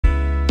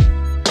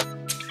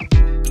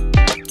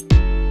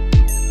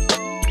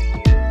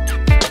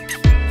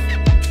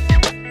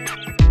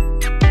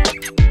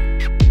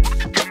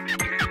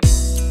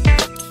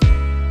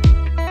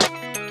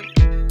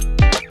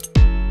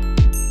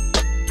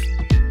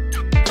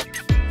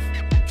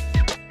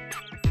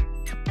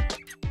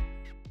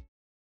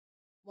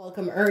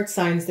Welcome, Earth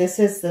signs. This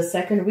is the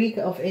second week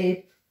of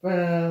May.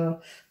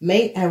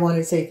 I want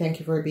to say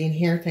thank you for being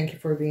here. Thank you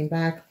for being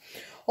back.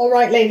 All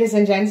right, ladies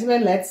and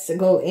gentlemen, let's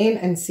go in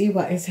and see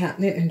what is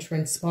happening and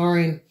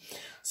transpiring.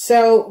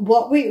 So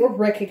what we are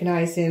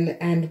recognizing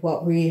and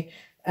what we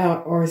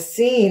are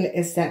seeing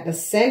is that the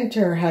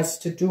center has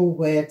to do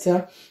with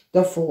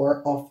the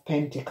Four of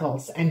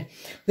Pentacles. And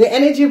the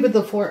energy with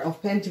the Four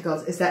of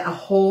Pentacles is that a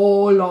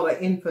whole lot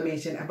of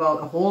information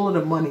about a whole lot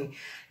of money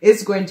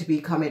is going to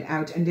be coming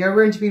out. And they're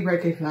going to be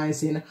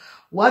recognizing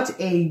what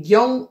a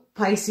young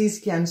Pisces,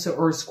 Cancer,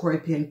 or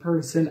Scorpion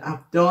person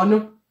have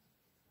done.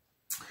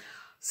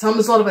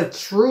 Some sort of a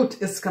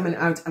truth is coming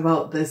out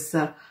about this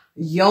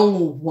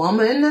young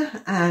woman.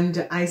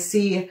 And I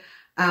see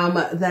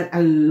that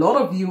a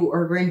lot of you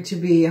are going to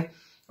be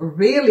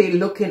really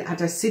looking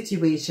at a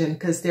situation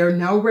because they're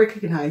now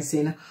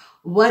recognizing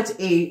what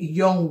a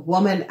young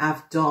woman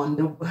have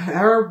done.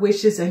 Her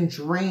wishes and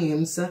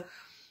dreams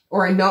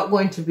are not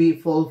going to be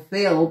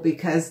fulfilled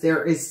because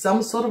there is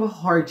some sort of a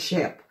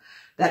hardship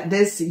that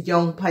this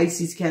young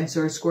Pisces,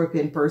 Cancer,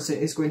 Scorpion person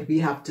is going to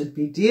have to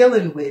be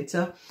dealing with.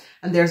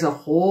 And there's a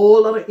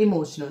whole lot of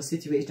emotional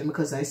situation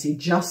because I see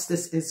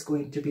justice is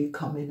going to be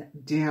coming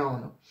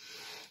down.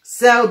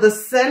 So the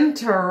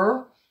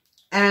center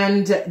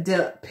and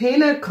the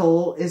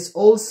pinnacle is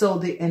also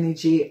the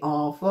energy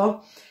of,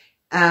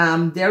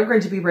 they're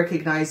going to be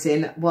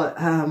recognizing what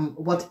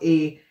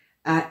a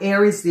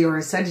Aries, Leo, or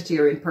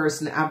Sagittarian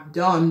person have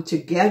done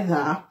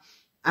together,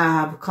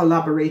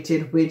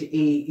 collaborated with a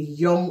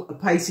young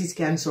Pisces,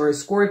 Cancer, or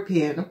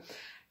Scorpion.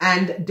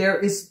 And there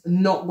is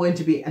not going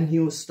to be a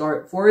new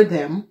start for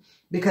them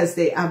because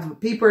they have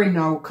people are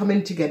now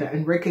coming together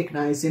and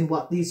recognizing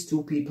what these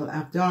two people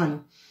have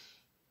done.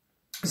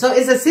 So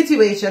it's a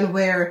situation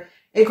where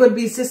it could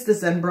be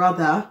sisters and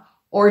brother,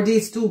 or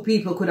these two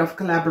people could have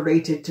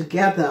collaborated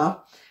together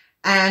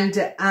and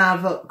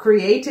have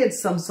created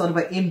some sort of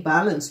an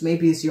imbalance.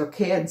 Maybe it's your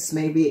kids,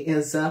 maybe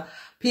it's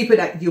people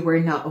that you were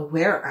not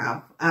aware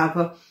of,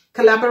 have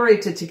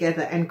collaborated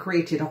together and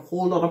created a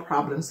whole lot of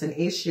problems and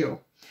issue.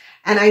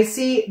 And I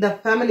see the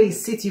family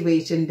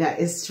situation that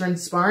is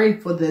transpiring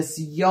for this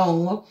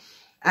young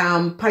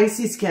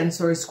Pisces,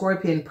 Cancer,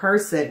 Scorpion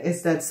person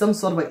is that some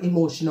sort of an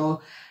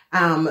emotional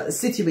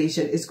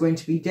situation is going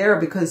to be there,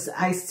 because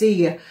I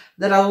see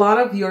that a lot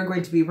of you are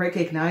going to be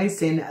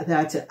recognizing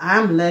that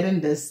I'm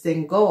letting this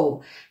thing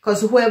go,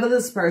 because whoever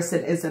this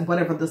person is and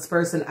whatever this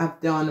person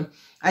have done,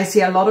 I see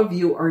a lot of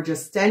you are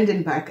just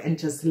standing back and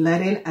just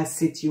letting a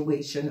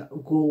situation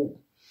go.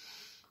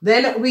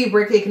 Then we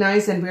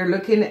recognize and we're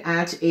looking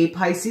at a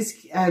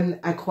Pisces,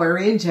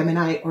 Aquarian,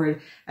 Gemini, or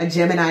a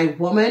Gemini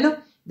woman.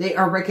 They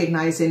are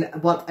recognizing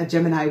what a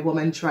Gemini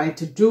woman tried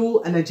to do,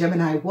 and a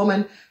Gemini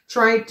woman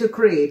tried to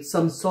create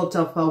some sort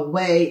of a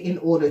way in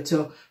order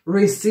to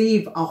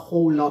receive a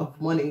whole lot of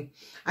money.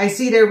 I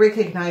see they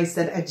recognize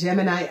that a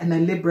Gemini and a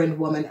Libran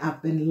woman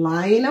have been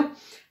lying,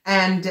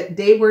 and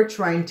they were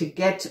trying to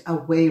get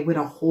away with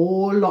a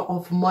whole lot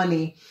of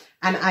money.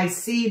 And I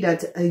see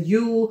that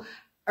you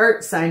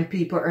Earth sign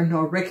people are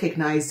now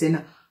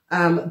recognizing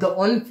the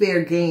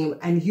unfair game,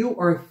 and you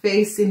are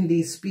facing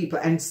these people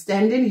and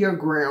standing your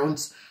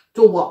grounds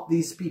to what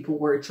these people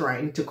were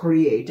trying to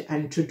create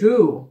and to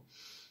do.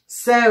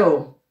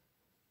 So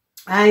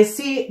I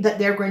see that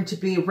they're going to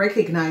be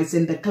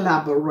recognizing the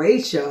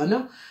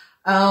collaboration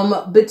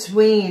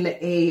between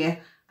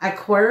a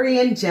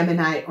Aquarian,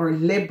 Gemini, or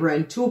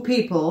Libran, two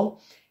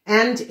people,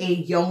 and a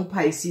young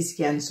Pisces,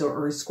 Cancer,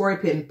 or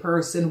Scorpion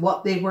person,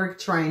 what they were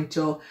trying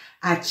to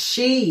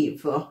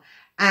achieve.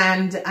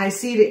 And I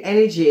see the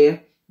energy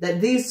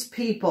that these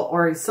people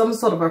are some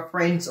sort of a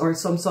friends or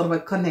some sort of a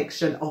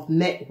connection of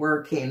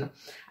networking,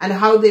 and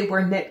how they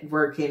were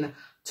networking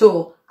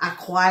to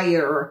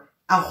acquire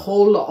a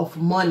whole lot of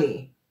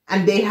money.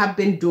 And they have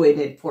been doing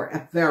it for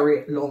a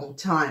very long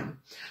time.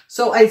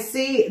 So I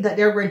see that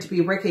they're going to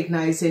be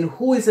recognizing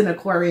who is an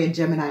Aquarian,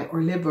 Gemini,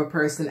 or Libra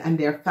person and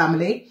their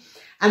family,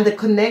 and the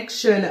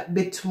connection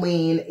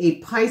between a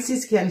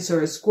Pisces,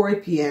 Cancer,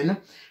 Scorpion,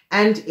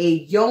 and a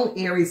young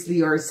Aries,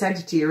 Leo, or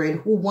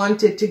Sagittarian who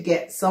wanted to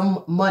get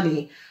some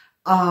money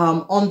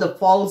on the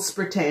false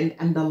pretend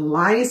and the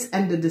lies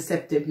and the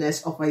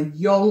deceptiveness of a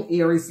young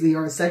Aries,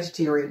 Leo, or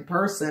Sagittarian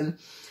person.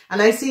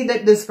 And I see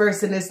that this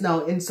person is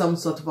now in some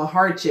sort of a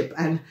hardship,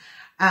 and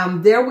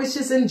their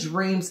wishes and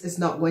dreams is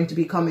not going to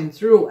be coming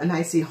through. And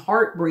I see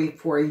heartbreak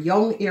for a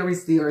young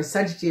Aries, Leo, or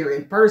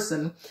Sagittarian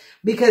person,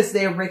 because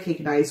they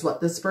recognize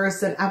what this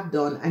person have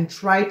done and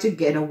try to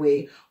get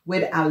away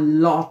with a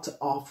lot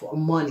of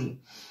money.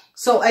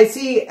 So I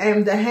see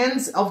the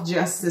hands of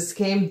justice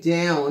came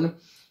down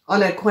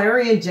on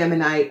Aquarian,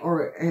 Gemini,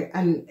 or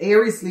an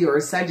Aries, Leo, or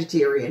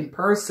Sagittarian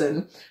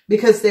person,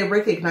 because they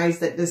recognize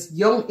that this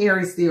young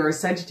Aries, Leo, or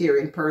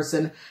Sagittarian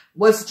person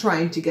was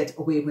trying to get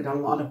away with a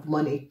lot of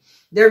money.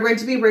 They're going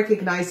to be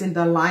recognizing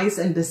the lies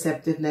and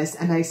deceptiveness.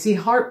 And I see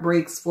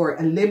heartbreaks for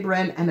a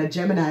Libran and a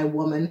Gemini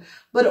woman,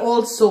 but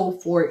also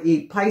for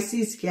a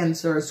Pisces,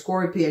 Cancer,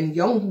 Scorpion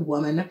young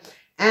woman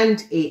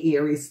and a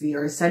Aries, Leo,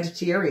 or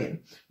Sagittarian.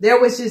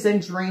 Their wishes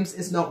and dreams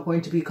is not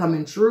going to be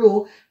coming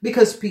true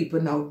because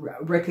people now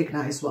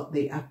recognize what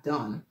they have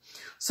done.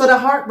 So the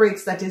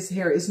heartbreaks that is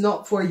here is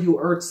not for you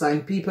earth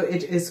sign people.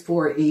 It is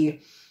for a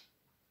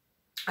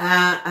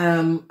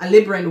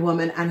Libran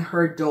woman and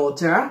her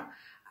daughter.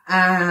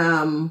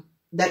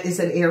 That is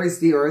an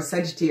Aries, Leo, or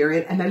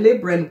Sagittarian, and a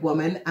Libran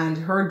woman and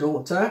her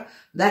daughter.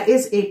 That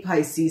is a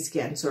Pisces,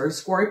 Cancer, or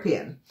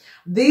Scorpion.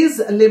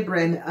 This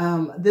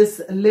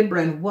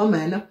Libran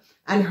woman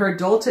and her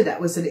daughter,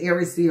 that was an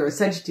Aries, Leo, or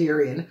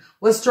Sagittarian,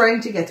 was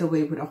trying to get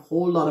away with a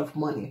whole lot of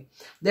money.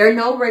 They're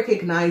now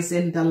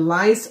recognizing the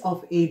lies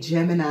of a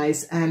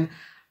Gemini's and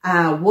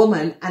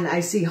woman, and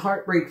I see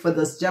heartbreak for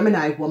this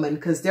Gemini woman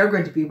because they're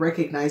going to be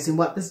recognizing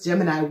what this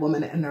Gemini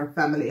woman and her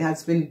family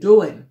has been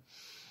doing.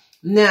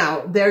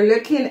 Now, they're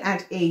looking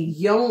at a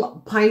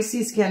young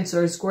Pisces,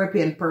 Cancer,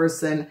 Scorpion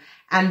person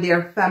and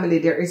their family.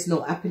 There is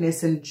no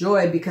happiness and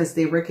joy because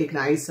they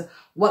recognize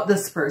what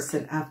this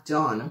person have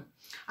done.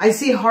 I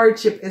see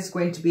hardship is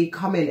going to be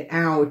coming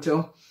out,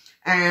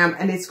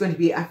 and it's going to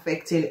be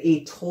affecting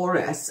a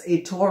Taurus.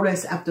 A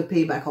Taurus have to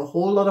pay back a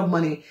whole lot of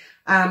money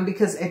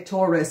because a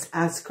Taurus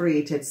has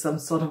created some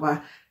sort of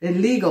a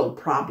legal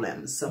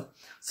problems.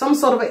 Some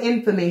sort of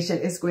information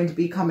is going to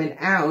be coming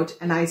out,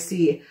 and I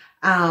see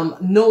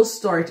no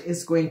start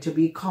is going to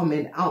be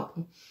coming up,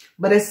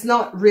 but it's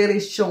not really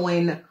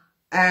showing.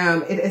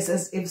 It is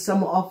as if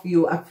some of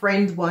you, a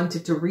friend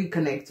wanted to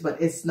reconnect,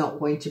 but it's not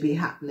going to be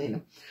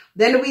happening.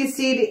 Then we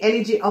see the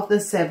energy of the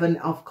Seven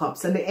of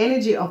Cups, and the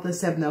energy of the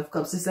Seven of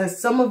Cups is that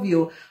some of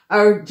you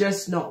are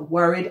just not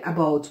worried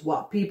about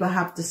what people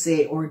have to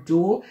say or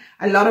do.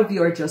 A lot of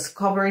you are just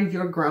covering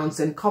your grounds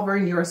and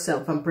covering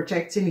yourself and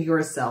protecting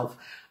yourself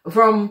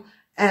from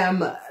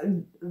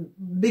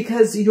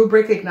because you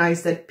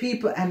recognize that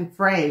people and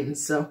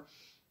friends,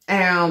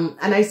 and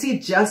I see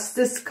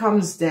justice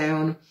comes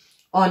down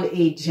on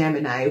a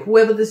Gemini,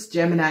 whoever this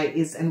Gemini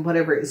is and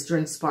whatever is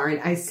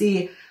transpiring. I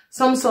see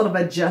some sort of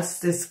a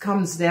justice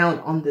comes down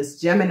on this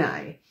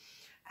Gemini,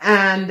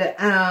 and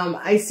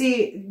I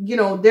see, you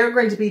know, they're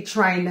going to be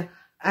trying,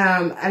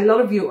 a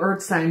lot of you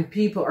earth sign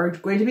people are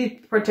going to be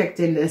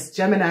protecting this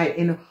Gemini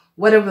in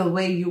whatever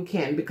way you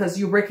can, because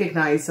you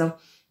recognize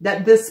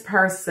that this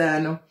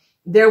person,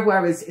 their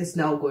worries is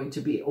now going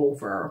to be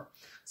over.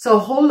 So a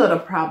whole lot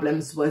of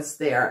problems was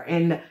there.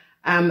 And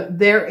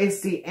there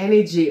is the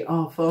energy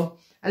of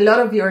a lot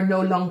of you are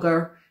no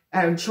longer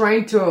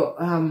trying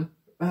to,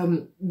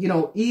 you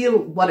know, heal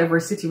whatever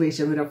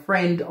situation with a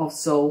friend or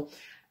so.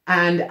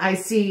 And I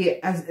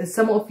see as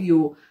some of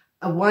you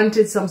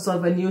wanted some sort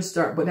of a new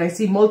start, but I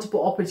see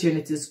multiple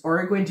opportunities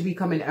are going to be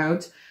coming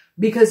out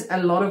because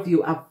a lot of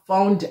you have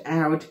found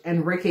out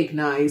and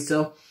recognized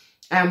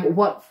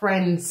what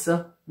friends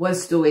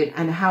was doing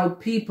and how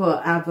people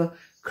have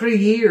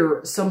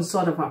created some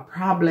sort of a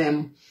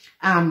problem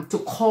to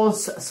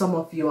cause some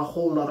of you a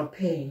whole lot of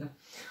pain.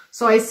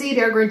 So I see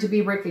they're going to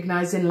be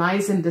recognizing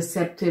lies and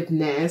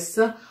deceptiveness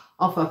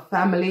of a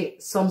family.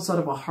 Some sort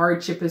of a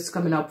hardship is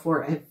coming up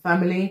for a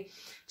family.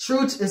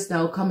 Truth is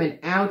now coming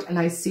out, and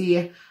I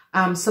see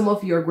some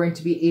of you are going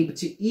to be able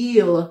to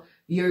heal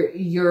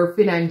your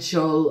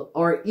financial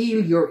or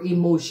heal your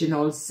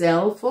emotional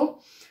self.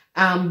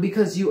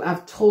 Because you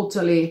have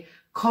totally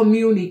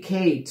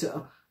communicate,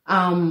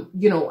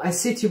 you know, a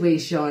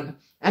situation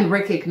and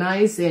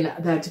recognizing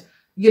that,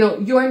 you know,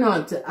 you're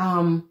not,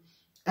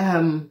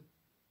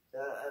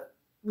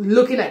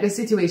 looking at the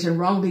situation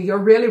wrongly. You're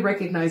really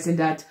recognizing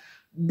that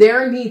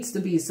there needs to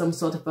be some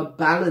sort of a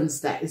balance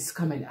that is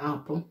coming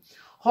up.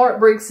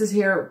 Heartbreaks is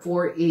here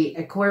for a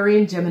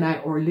Aquarian, Gemini,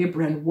 or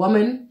Libran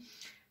woman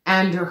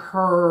and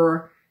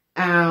her,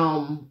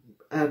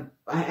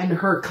 and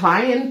her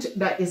client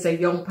that is a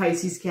young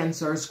Pisces,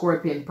 Cancer,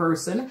 Scorpion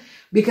person,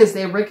 because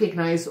they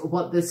recognize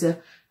what this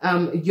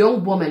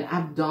young woman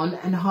have done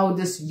and how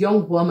this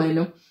young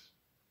woman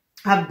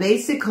have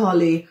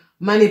basically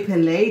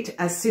manipulate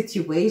a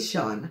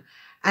situation.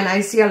 And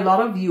I see a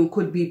lot of you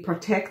could be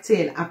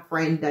protecting a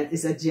friend that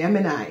is a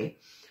Gemini,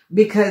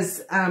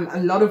 because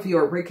a lot of you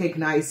are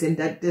recognizing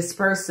that this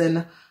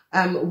person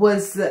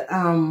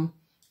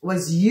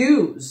was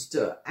used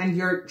and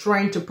you're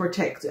trying to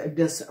protect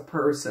this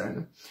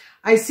person.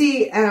 I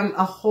see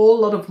a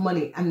whole lot of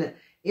money, and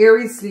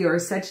Aries, Leo, or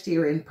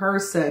Sagittarian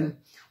person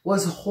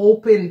was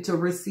hoping to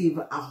receive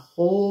a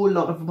whole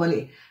lot of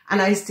money.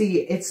 And I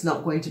see it's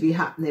not going to be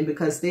happening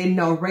because they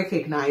now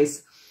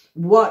recognize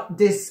what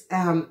this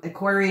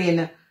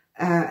Aquarian,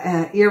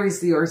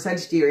 Aries, Leo, or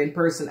Sagittarian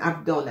person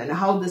have done, and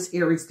how this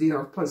Aries,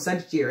 Leo, or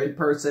Sagittarian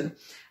person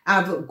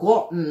have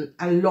gotten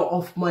a lot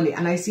of money.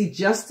 And I see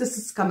justice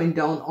is coming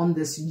down on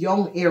this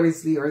young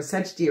Aries, Leo, or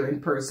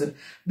Sagittarian person,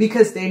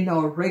 because they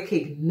now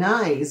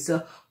recognize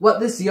what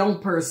this young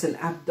person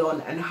have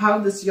done and how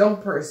this young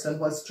person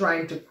was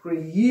trying to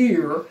create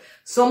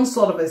some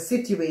sort of a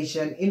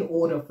situation in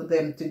order for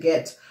them to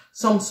get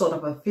some sort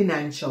of a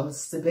financial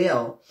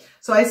stability.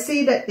 So I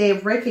see that they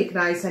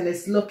recognize and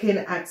is looking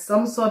at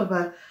some sort of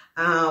a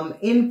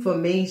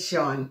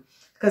information,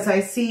 because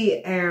I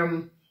see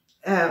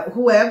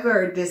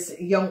whoever this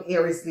young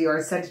Aries, Leo, or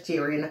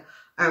Sagittarian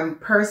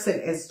person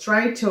is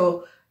trying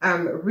to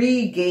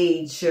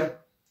re-gauge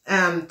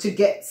to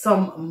get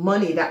some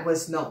money that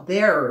was not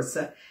theirs.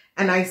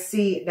 And I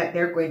see that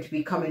they're going to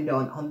be coming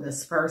down on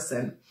this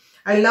person.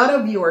 A lot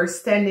of you are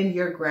standing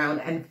your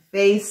ground and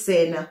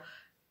facing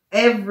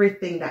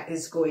everything that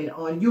is going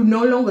on. You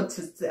no longer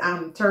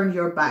turn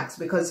your backs,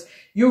 because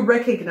you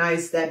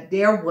recognize that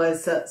there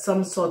was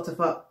some sort of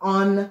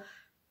an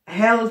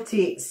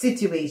unhealthy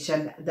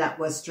situation that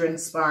was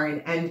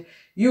transpiring, and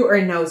you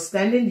are now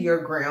standing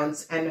your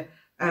grounds and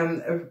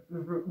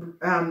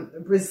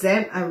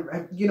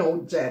you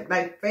know,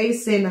 like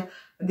facing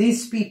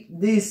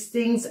these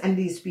things and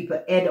these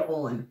people head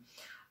on.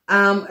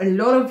 A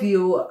lot of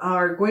you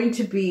are going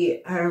to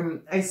be,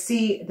 I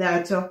see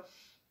that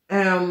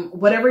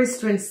whatever is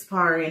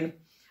transpiring,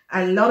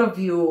 a lot of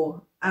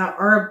you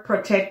are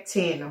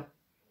protecting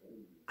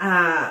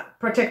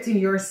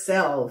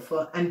yourself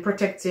and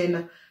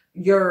protecting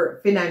your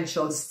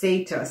financial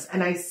status.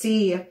 And I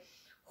see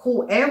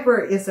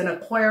whoever is an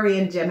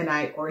Aquarian,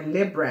 Gemini, or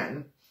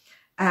Libran,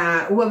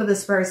 whoever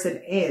this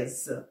person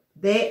is,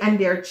 they and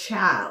their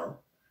child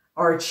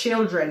or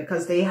children,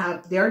 because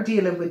they're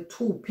dealing with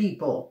two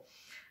people,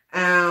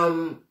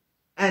 and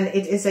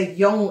it is a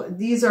young,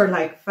 these are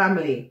like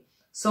family.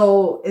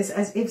 So it's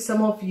as if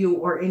some of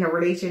you are in a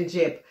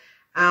relationship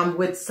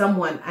with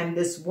someone, and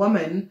this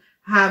woman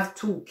have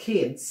two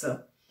kids,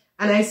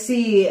 and I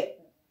see,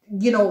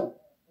 you know,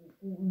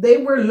 they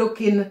were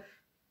looking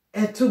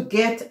to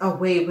get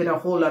away with a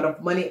whole lot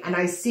of money, and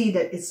I see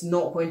that it's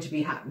not going to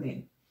be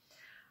happening,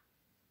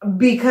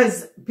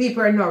 because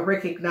people are not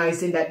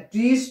recognizing that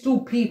these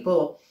two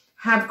people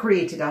have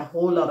created a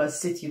whole lot of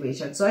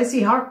situations. So I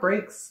see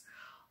heartbreaks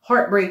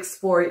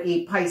for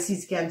a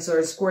Pisces,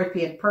 Cancer,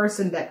 Scorpion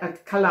person that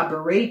had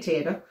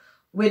collaborated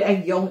with a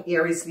young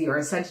Aries, Leo,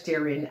 or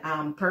Sagittarian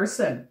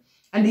person.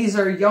 And these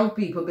are young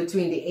people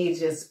between the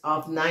ages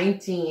of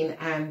 19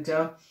 and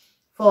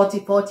 40,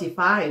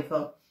 45.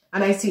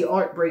 And I see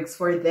heartbreaks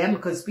for them,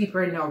 because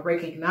people are now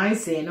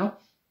recognizing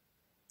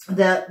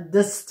the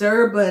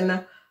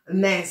disturbance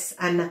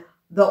and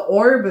the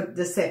orb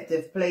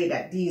deceptive play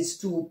that these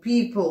two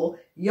people,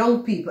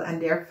 young people,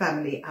 and their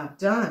family have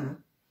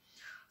done.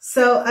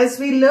 So as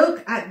we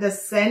look at the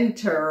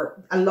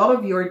center, a lot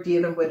of you are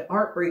dealing with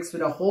heartbreaks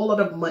with a whole lot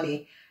of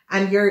money,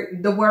 and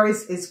the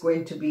worries is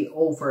going to be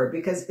over,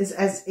 because it's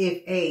as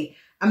if, hey,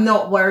 I'm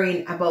not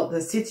worrying about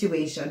the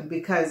situation,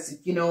 because,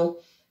 you know,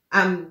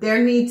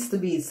 there needs to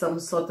be some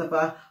sort of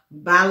a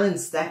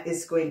balance that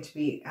is going to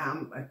be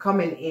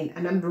coming in,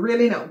 and I'm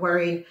really not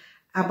worrying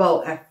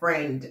about a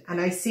friend. And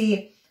I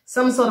see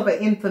some sort of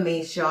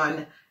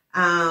information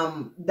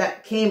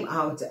that came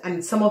out,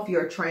 and some of you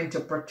are trying to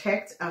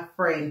protect a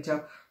friend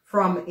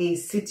from a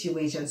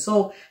situation.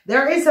 So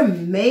there is a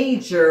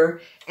major,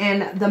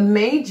 and the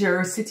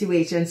major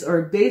situations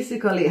are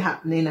basically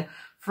happening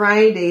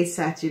Friday,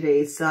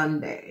 Saturday,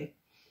 Sunday.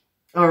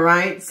 All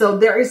right. So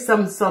there is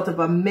some sort of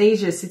a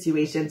major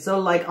situation. So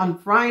like on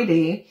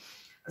Friday,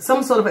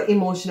 some sort of an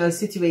emotional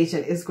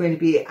situation is going to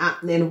be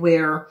happening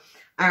where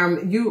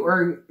you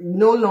are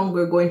no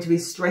longer going to be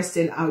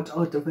stressing out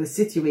of a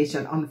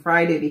situation on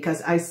Friday,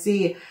 because I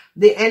see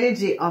the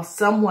energy of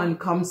someone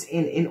comes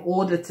in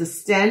order to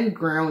stand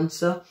ground,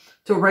 to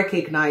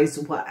recognize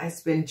what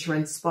has been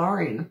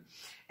transpiring.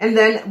 And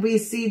then we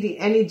see the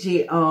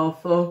energy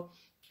of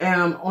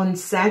on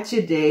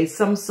Saturday,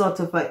 some sort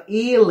of a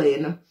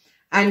healing,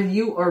 and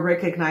you are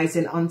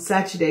recognizing on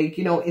Saturday,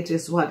 you know, it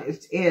is what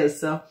it is.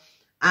 So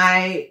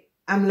I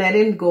am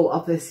letting go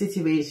of the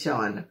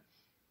situation.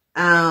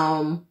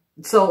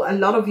 So a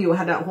lot of you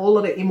had a whole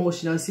lot of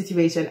emotional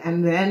situation,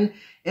 and then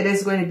it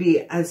is going to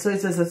be, so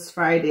it says it's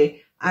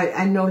Friday.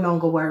 I no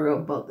longer worry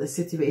about the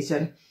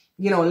situation.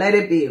 You know, let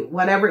it be.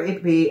 Whatever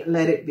it be,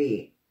 let it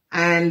be.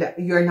 And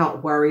you're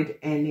not worried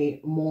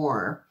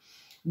anymore.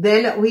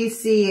 Then we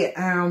see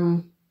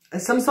some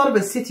sort of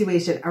a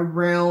situation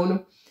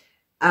around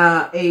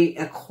a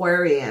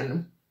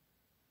Aquarian,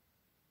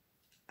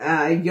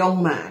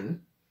 young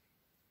man.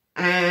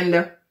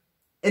 And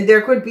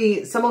there could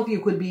be, some of you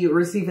could be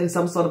receiving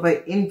some sort of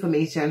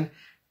information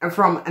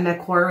from an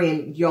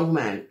Aquarian young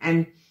man.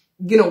 And,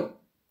 you know,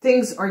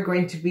 things are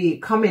going to be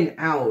coming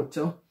out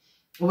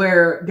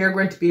where they're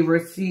going to be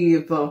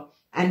received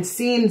and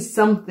seeing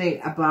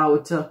something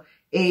about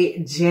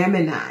a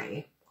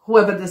Gemini.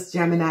 Whoever this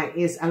Gemini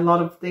is, a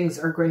lot of things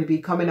are going to be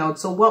coming out.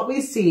 So what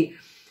we see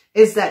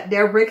is that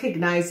they're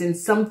recognizing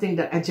something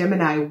that a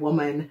Gemini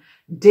woman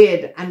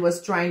did and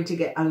was trying to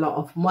get a lot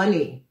of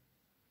money.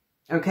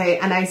 Okay,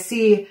 and I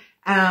see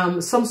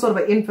some sort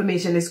of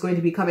information is going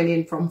to be coming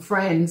in from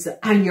friends,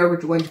 and you're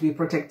going to be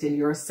protecting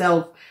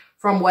yourself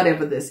from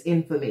whatever this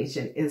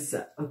information is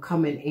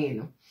coming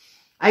in.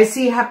 I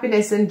see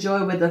happiness and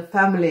joy with the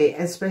family,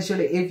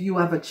 especially if you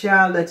have a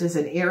child that is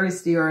an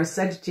Aries, Leo, or a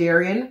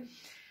Sagittarian.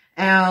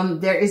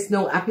 There is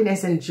no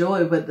happiness and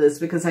joy with this,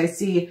 because I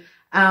see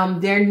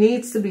there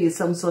needs to be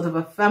some sort of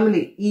a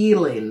family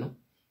healing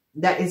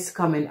that is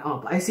coming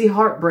up. I see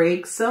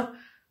heartbreaks.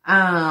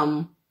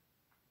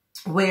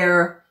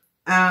 where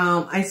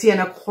I see an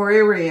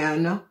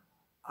Aquarian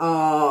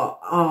or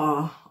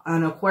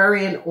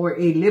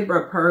a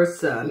Libra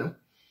person.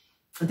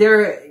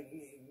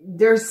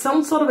 There's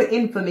some sort of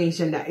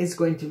information that is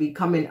going to be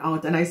coming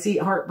out, and I see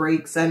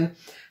heartbreaks, and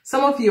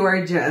some of you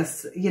are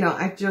just,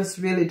 I just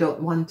really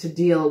don't want to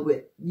deal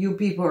with you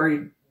people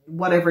or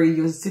whatever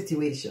your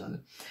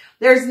situation.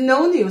 There's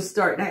no new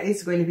start that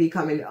is going to be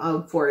coming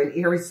out for an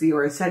Aries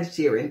or a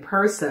Sagittarian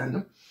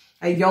person,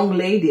 a young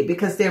lady,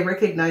 because they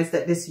recognize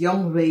that this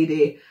young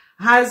lady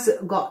has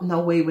gotten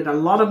away with a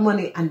lot of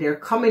money, and they're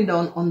coming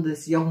down on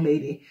this young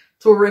lady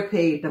to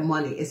repay the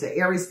money. It's an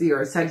Aries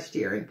or a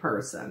Sagittarian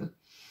person.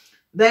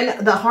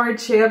 Then the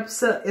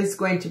hardships is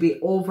going to be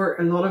over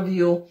a lot of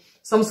you.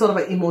 Some sort of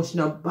an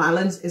emotional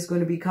balance is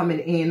going to be coming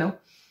in.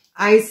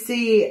 I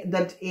see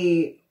that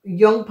a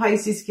young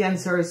Pisces,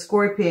 Cancer,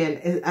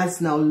 Scorpion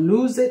has now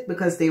lose it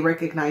because they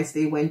recognize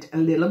they went a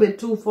little bit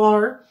too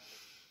far.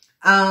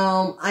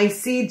 I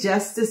see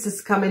justice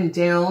is coming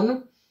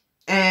down,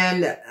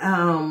 and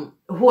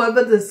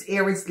whoever this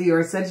Aries, Leo,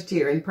 or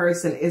Sagittarian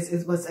person is,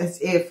 it was as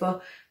if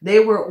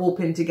they were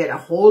open to get a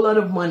whole lot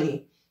of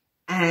money,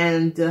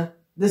 and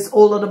this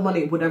whole lot of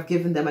money would have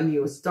given them a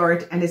new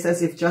start. And it's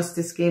as if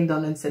justice came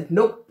down and said,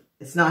 nope,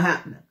 it's not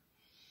happening.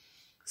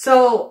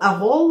 So a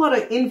whole lot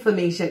of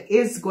information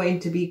is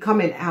going to be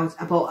coming out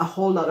about a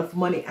whole lot of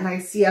money. And I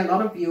see a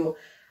lot of you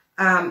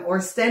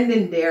are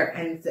standing there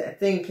and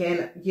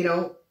thinking,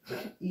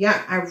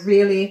 yeah,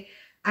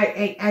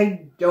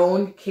 I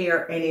don't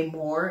care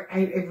anymore.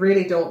 I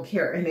really don't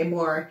care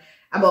anymore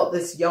about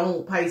this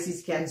young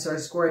Pisces, Cancer,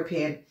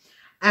 Scorpion.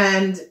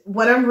 And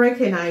what I'm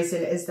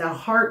recognizing is that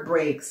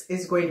heartbreaks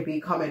is going to be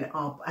coming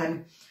up.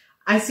 And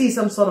I see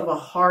some sort of a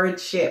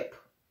hardship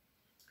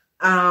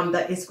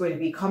that is going to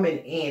be coming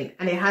in.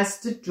 And it has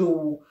to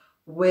do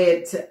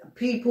with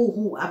people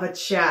who have a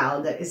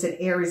child that is an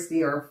Aries,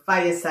 Leo, or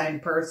fire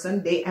sign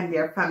person. They and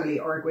their family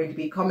are going to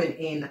be coming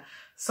in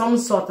some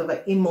sort of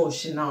an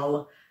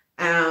emotional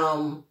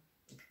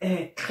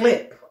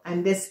clip.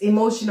 And this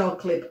emotional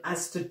clip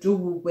has to do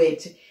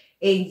with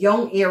a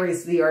young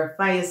Aries, Leo, or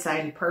fire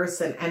sign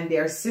person and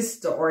their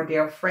sister or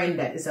their friend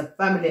that is a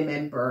family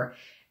member.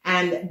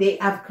 And they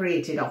have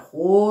created a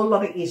whole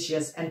lot of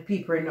issues, and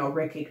people are now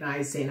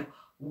recognizing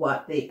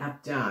what they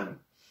have done.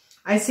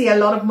 I see a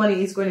lot of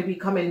money is going to be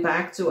coming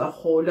back to a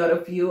whole lot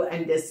of you,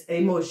 and this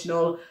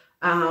emotional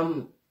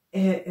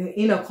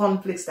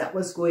conflicts that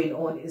was going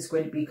on is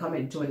going to be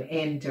coming to an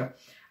end.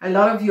 A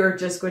lot of you are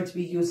just going to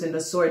be using the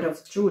sword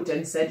of truth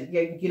and said,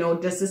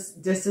 this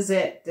is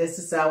it. This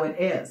is how it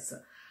is.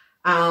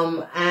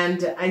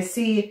 And I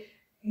see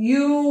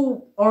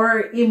you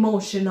are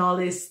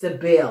emotionally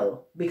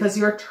stable because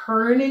you're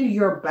turning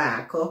your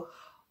back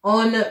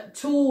on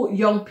two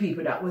young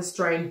people that was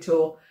trying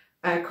to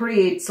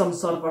create some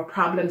sort of a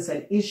problems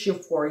and issue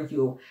for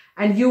you.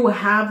 And you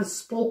have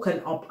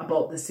spoken up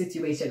about the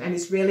situation, and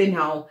it's really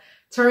now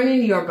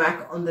turning your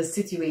back on the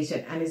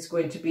situation, and it's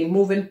going to be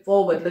moving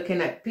forward,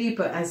 looking at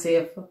people as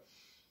if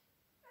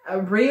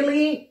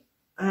really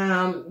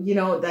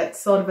that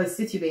sort of a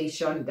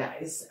situation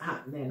that is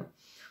happening.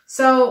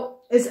 So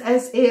it's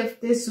as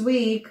if this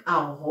week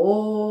a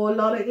whole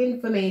lot of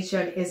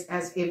information is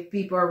as if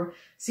people are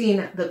seeing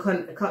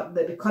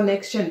the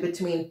connection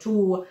between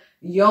two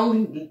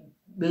young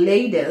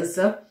ladies,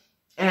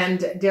 and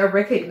they're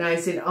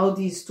recognizing how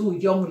these two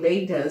young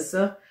ladies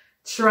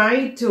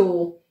try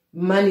to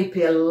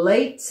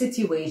manipulate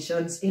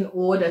situations in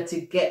order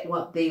to get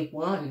what they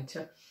want.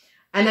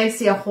 And I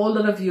see a whole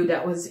lot of you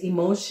that was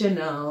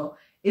emotional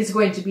is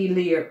going to be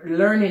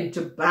learning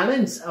to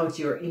balance out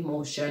your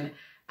emotion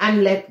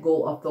and let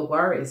go of the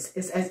worries.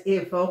 It's as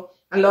if a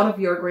lot of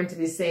you are going to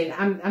be saying,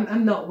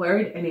 I'm not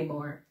worried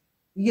anymore.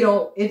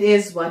 It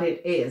is what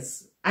it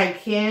is. I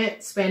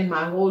can't spend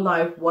my whole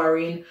life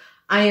worrying.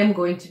 I am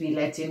going to be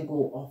letting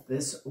go of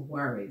this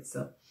worries.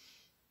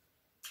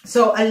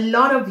 So a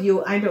lot of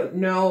you, I don't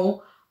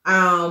know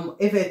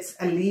if it's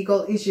a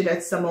legal issue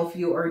that some of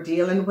you are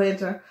dealing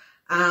with,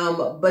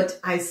 but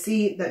I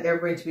see that they're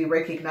going to be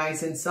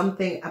recognizing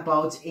something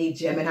about a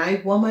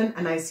Gemini woman,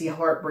 and I see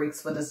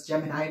heartbreaks for this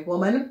Gemini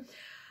woman.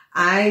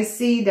 I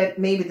see that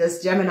maybe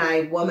this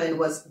Gemini woman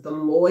was the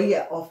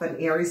lawyer of an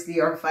Aries,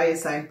 Leo, or fire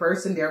sign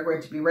person. They're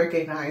going to be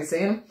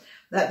recognizing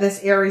that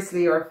this Aries,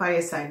 Leo, or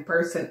fire sign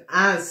person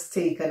has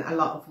taken a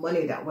lot of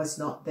money that was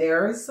not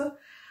theirs.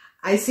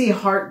 I see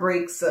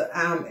heartbreaks.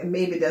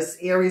 Maybe this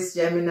Aries,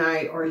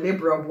 Gemini, or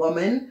Libra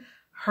woman,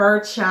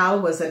 her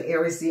child was an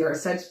Aries, Leo, or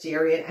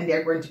Sagittarian, and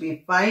they're going to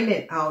be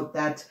finding out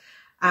that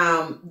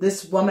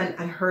this woman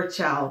and her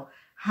child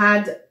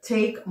had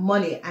take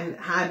money and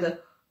had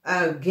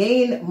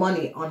gained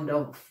money on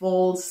the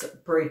false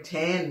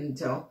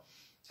pretend,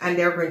 and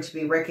they're going to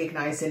be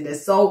recognizing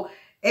this. So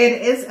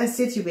it is a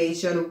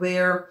situation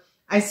where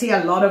I see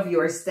a lot of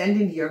you are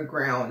standing your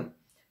ground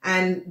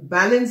and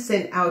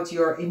balancing out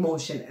your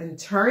emotion and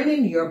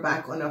turning your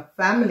back on a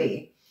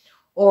family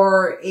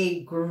or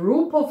a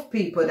group of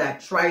people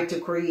that try to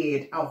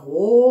create a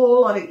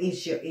whole lot of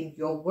issue in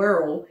your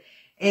world,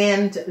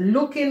 and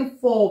looking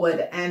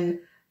forward and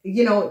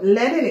you know,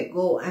 letting it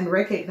go and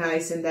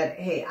recognizing that,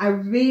 hey, I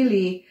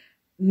really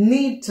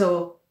need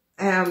to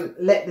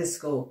let this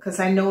go because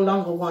I no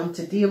longer want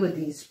to deal with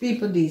these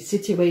people, these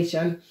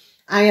situations.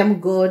 I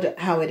am good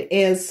how it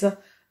is.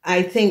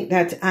 I think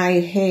that I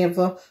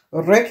have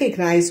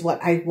recognized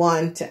what I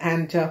want,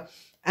 and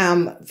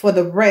for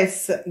the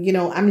rest, you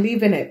know, I'm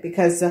leaving it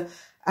because I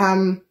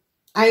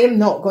am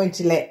not going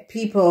to let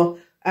people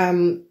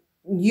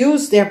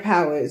use their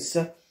powers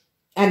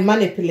and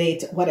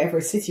manipulate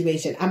whatever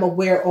situation. I'm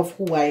aware of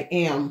who I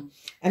am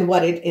and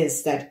what it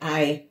is that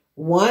I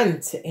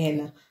want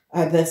in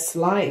this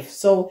life.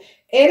 So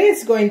it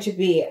is going to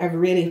be a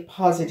really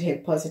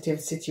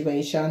positive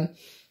situation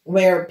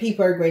where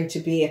people are going to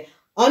be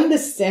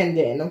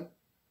understanding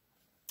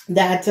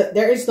that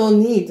there is no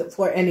need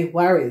for any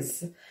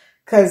worries.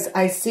 Because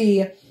I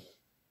see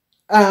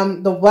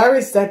the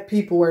worries that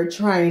people were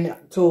trying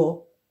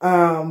to,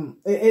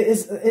 it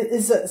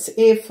is as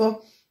if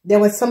there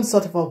was some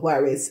sort of a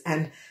worries.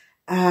 And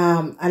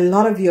a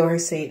lot of you are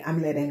saying,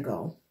 I'm letting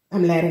go.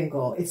 I'm letting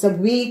go. It's a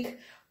week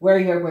where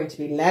you're going to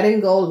be letting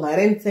go,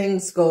 letting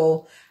things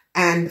go,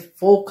 and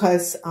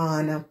focus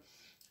on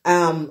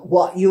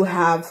what you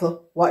have,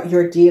 what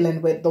you're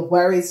dealing with, the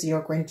worries.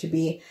 You're going to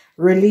be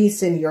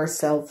releasing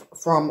yourself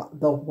from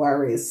the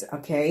worries,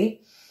 okay?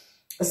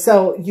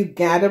 So you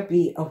gotta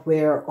be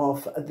aware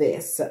of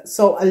this.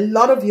 So a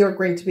lot of you are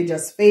going to be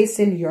just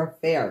facing your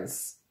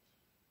fears,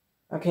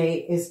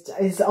 okay?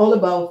 It's all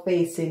about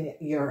facing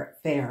your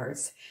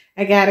fears.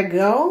 I gotta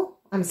go.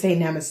 I'm saying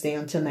namaste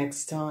until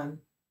next time.